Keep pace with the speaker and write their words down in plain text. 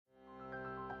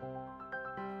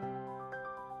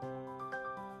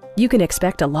You can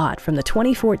expect a lot from the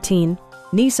 2014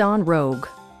 Nissan Rogue.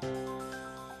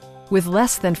 With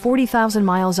less than 40,000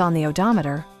 miles on the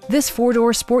odometer, this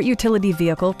four-door sport utility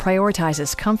vehicle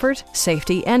prioritizes comfort,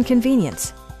 safety, and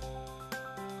convenience.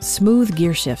 Smooth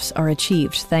gear shifts are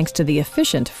achieved thanks to the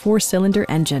efficient four-cylinder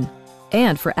engine.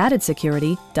 And for added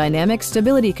security, dynamic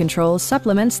stability control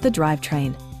supplements the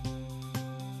drivetrain.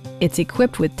 It's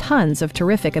equipped with tons of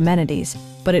terrific amenities,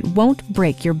 but it won't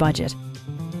break your budget.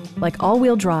 Like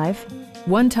all-wheel drive,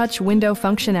 one-touch window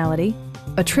functionality,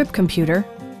 a trip computer,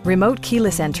 remote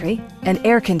keyless entry, and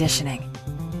air conditioning.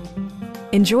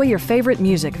 Enjoy your favorite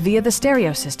music via the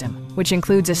stereo system, which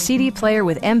includes a CD player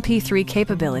with MP3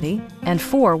 capability and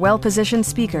 4 well-positioned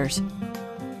speakers.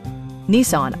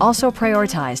 Nissan also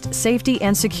prioritized safety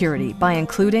and security by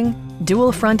including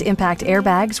dual front impact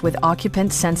airbags with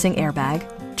occupant sensing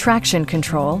airbag, traction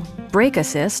control, brake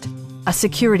assist, a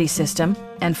security system,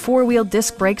 and 4-wheel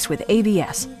disc brakes with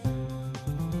ABS.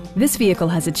 This vehicle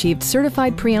has achieved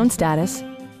certified pre-owned status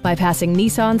by passing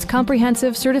Nissan's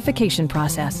comprehensive certification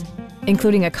process,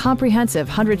 including a comprehensive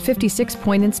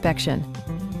 156-point inspection.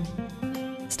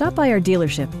 Stop by our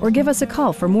dealership or give us a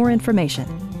call for more information.